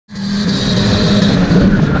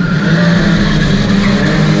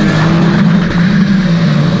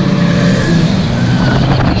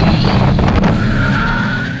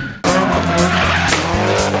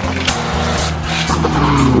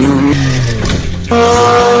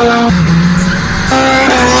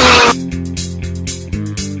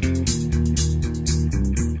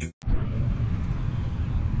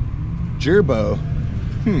gerbo.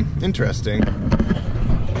 Interesting.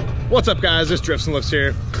 What's up, guys? It's Drifts and Lifts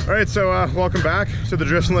here. All right, so welcome back to the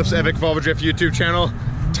Drifts and Lifts Epic Volvo Drift YouTube channel.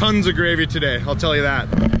 Tons of gravy today, I'll tell you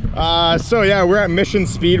that. So yeah, we're at Mission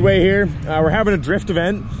Speedway here. We're having a drift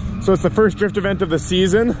event. So it's the first drift event of the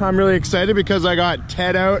season. I'm really excited because I got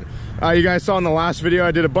Ted out. You guys saw in the last video,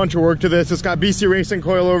 I did a bunch of work to this. It's got BC Racing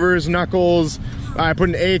coilovers, knuckles. I put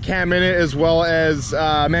an A cam in it as well as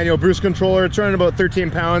manual boost controller. It's running about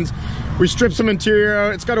 13 pounds. We stripped some interior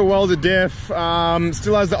out. It's got a welded diff.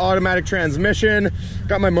 Still has the automatic transmission.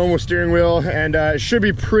 Got my Momo steering wheel, and it should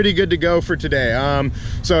be pretty good to go for today.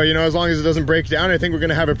 So, you know, as long as it doesn't break down, I think we're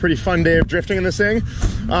gonna have a pretty fun day of drifting in this thing.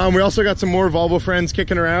 We also got some more Volvo friends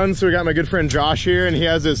kicking around. So we got my good friend Josh here, and he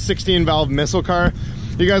has his 16 valve missile car.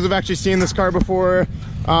 You guys have actually seen this car before.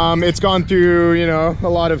 It's gone through, you know, a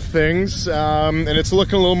lot of things, and it's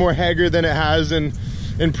looking a little more haggard than it has in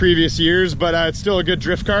previous years, but it's still a good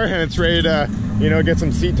drift car, and it's ready to, you know, get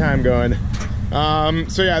some seat time going.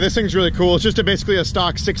 So yeah, this thing's really cool. It's just basically a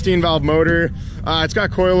stock 16 valve motor. It's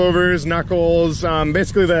got coilovers, knuckles,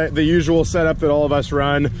 basically the usual setup that all of us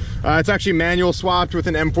run. It's actually manual swapped with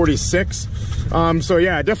an M46. So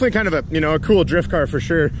yeah, definitely kind of a, you know, a cool drift car for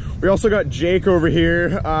sure. We also got Jake over here.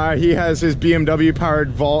 He has his BMW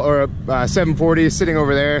powered 740 sitting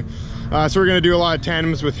over there. So we're gonna do a lot of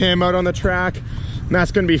tandems with him out on the track. And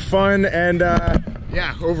that's gonna be fun, and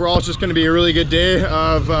yeah, overall it's just gonna be a really good day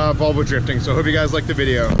of Volvo drifting. So I hope you guys like the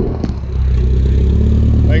video. I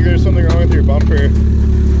think there's something wrong with your bumper.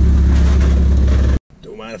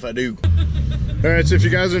 Don't mind if I do. All right, so if you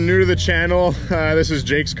guys are new to the channel, this is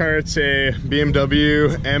Jake's car. It's a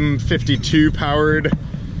BMW M52 powered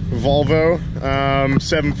Volvo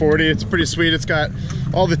 740. It's pretty sweet. It's got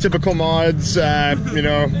all the typical mods, you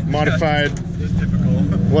know, modified. Just typical.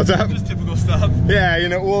 What's up? Just typical stuff. Yeah, you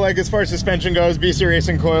know, well, like as far as suspension goes, BC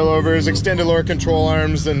Racing coilovers, extended lower control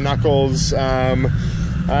arms and knuckles,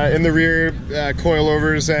 in the rear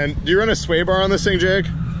coilovers. And do you run a sway bar on this thing, Jake?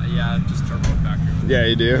 Yeah, just turbo factory. Yeah,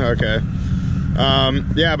 you do? Okay.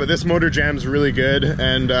 Yeah, but this motor jam's really good,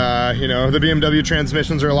 and you know, the BMW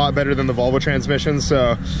transmissions are a lot better than the Volvo transmissions,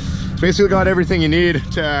 so it's basically got everything you need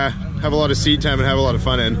to have a lot of seat time and have a lot of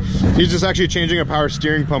fun in. He's just actually changing a power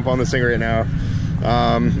steering pump on this thing right now.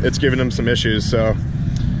 It's giving him some issues, so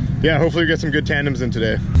yeah, hopefully we get some good tandems in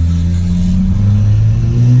today.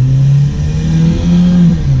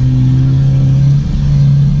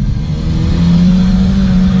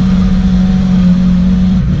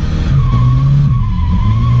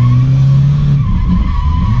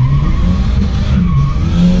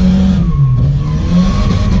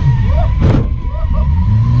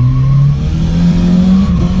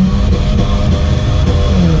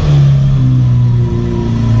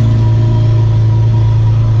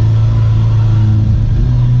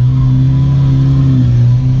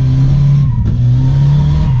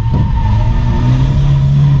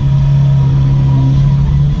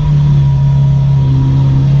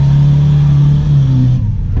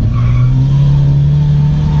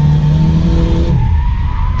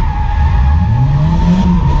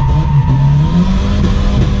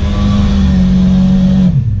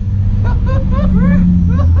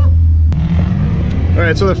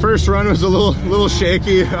 So the first run was a little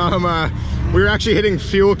shaky. We were actually hitting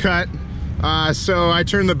fuel cut, so I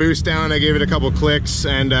turned the boost down. I gave it a couple clicks,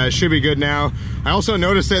 and should be good now. I also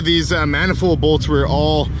noticed that these manifold bolts were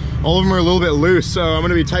all of them are a little bit loose, so I'm going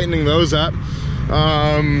to be tightening those up.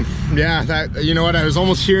 Yeah, that, you know what, I was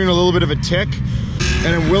almost hearing a little bit of a tick,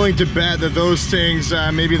 and I'm willing to bet that those things,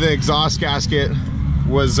 maybe the exhaust gasket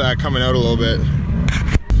was coming out a little bit.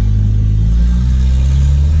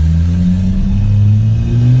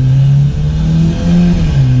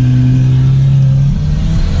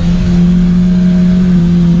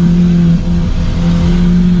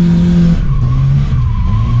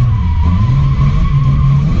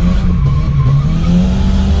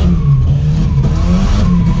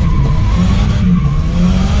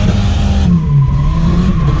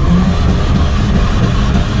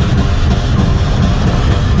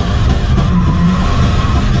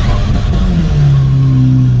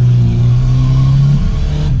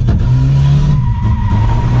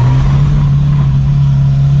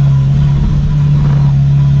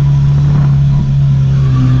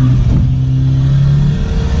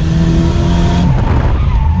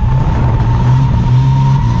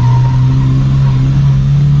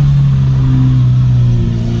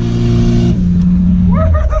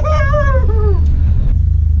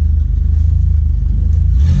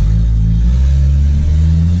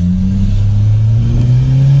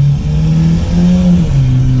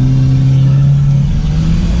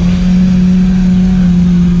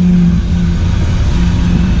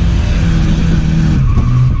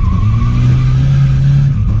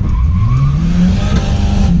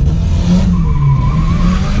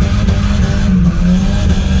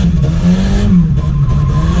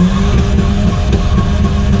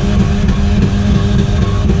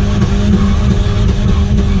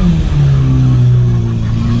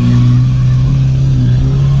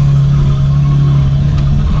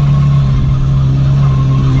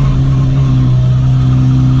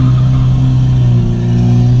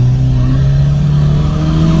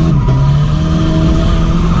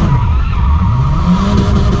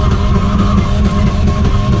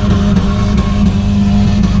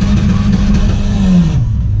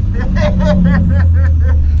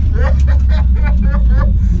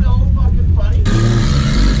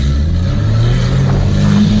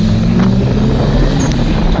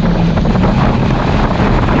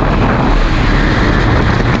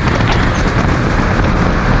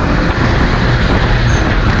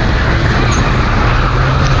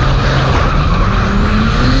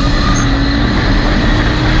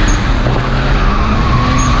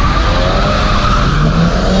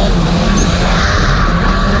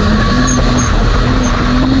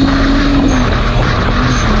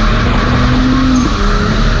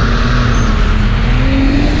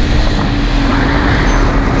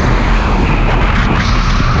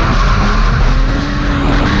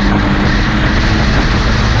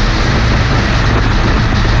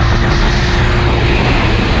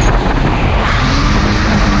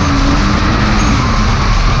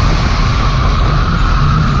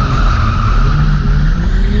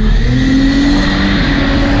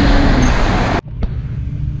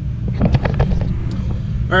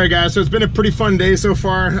 right guys, so it's been a pretty fun day so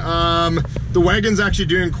far. The wagon's actually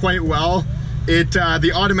doing quite well.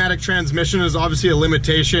 The automatic transmission is obviously a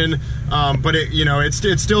limitation, but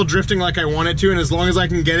it's still drifting like I want it to, and as long as I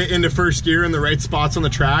can get it into first gear in the right spots on the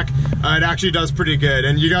track, it actually does pretty good.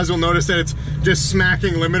 And you guys will notice that it's just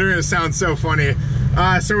smacking limiter, and it sounds so funny.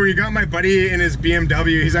 So we got my buddy in his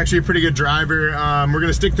BMW. He's actually a pretty good driver. We're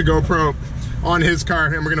gonna stick the GoPro on his car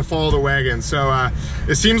and we're gonna follow the wagon. So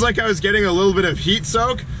it seems like I was getting a little bit of heat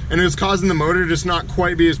soak and it was causing the motor to just not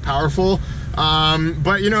quite be as powerful.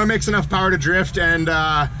 But it makes enough power to drift, and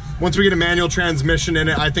once we get a manual transmission in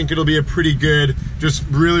it, I think it'll be a pretty good, just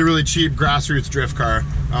really, really cheap grassroots drift car.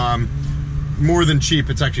 More than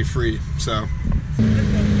cheap, it's actually free, so. Get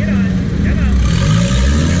on, get on.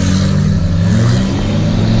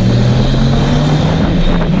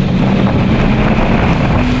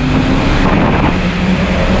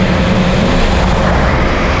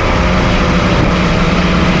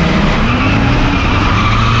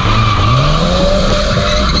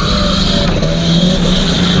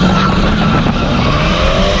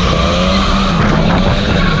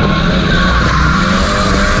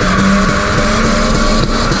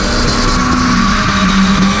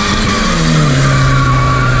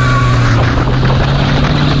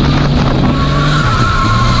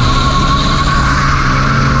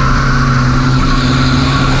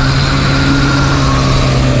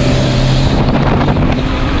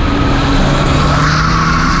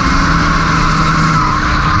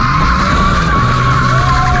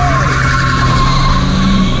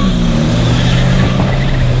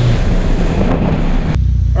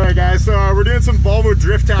 We're doing some Volvo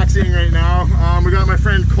drift taxiing right now. We got my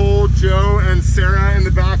friend Cole, Joe, and Sarah in the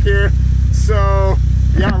back here. So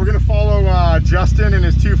yeah, we're gonna follow Justin in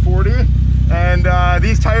his 240. And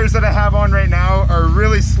these tires that I have on right now are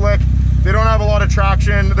really slick. They don't have a lot of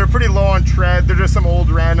traction. They're pretty low on tread. They're just some old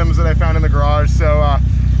randoms that I found in the garage. So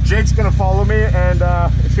Jake's gonna follow me, and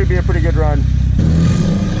it should be a pretty good run.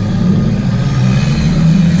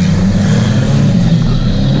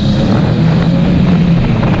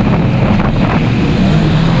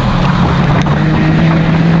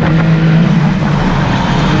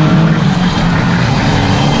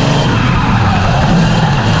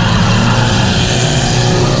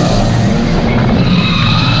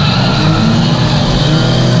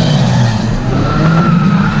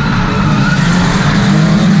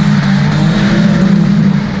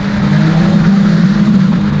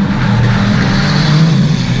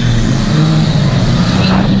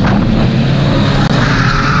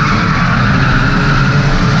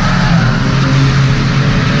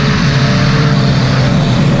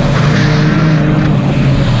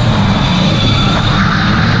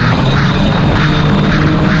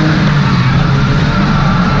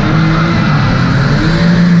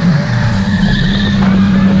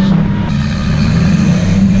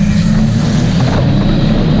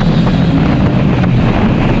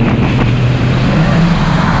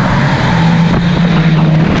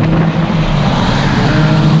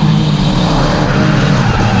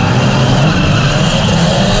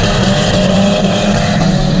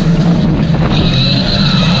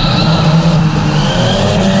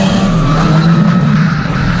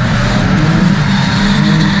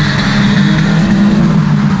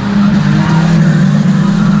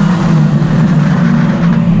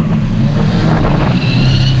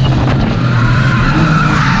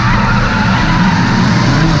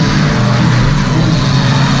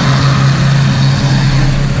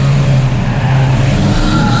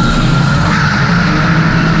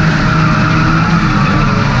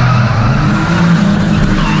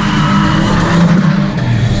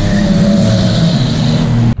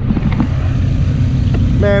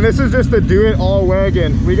 Man, this is just the do-it-all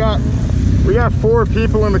wagon. We got 4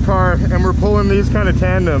 people in the car, and we're pulling these kind of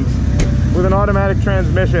tandems with an automatic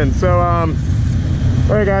transmission. So, all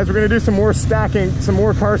right, guys, we're gonna do some more stacking, some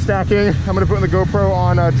more car stacking. I'm gonna put in the GoPro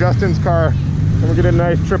on Justin's car, and we'll get a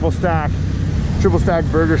nice triple stack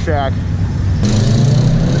burger shack.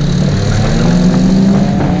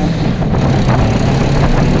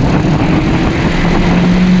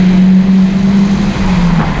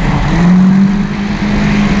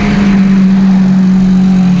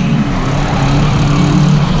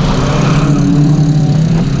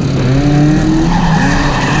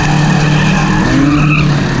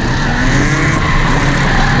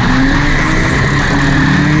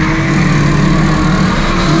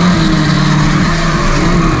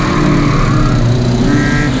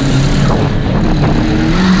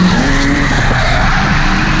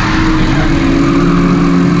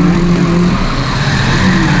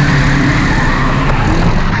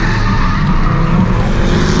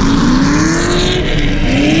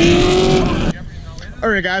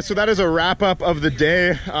 guys, so that is a wrap up of the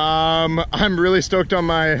day. I'm really stoked on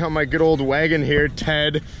my good old wagon here,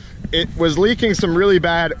 Ted. It was leaking some really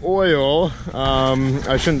bad oil.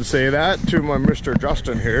 I shouldn't say that to my Mr.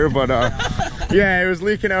 Justin here, but yeah, it was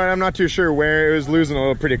leaking out. I'm not too sure where. It was losing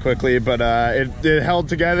oil pretty quickly, but it held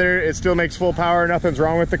together. It still makes full power. Nothing's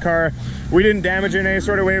wrong with the car. We didn't damage it in any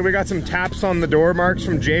sort of way. We got some taps on the door marks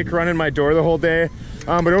from Jake running my door the whole day.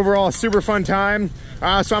 But overall, a super fun time.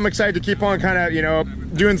 So I'm excited to keep on kind of, you know,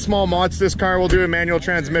 doing small mods to this car. We'll do a manual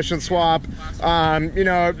transmission swap, you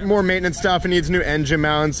know, more maintenance stuff. It needs new engine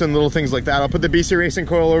mounts and little things like that. I'll put the BC Racing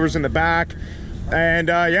coilovers in the back. And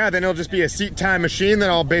yeah, then it'll just be a seat time machine that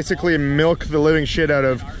I'll basically milk the living shit out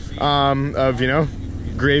of, you know,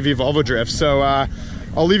 gravy Volvo drift. So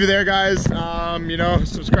I'll leave you there, guys. You know,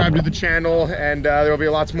 subscribe to the channel, and there will be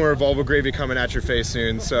lots more Volvo gravy coming at your face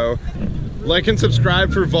soon. So like and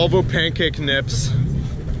subscribe for Volvo pancake nips.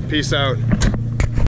 Peace out.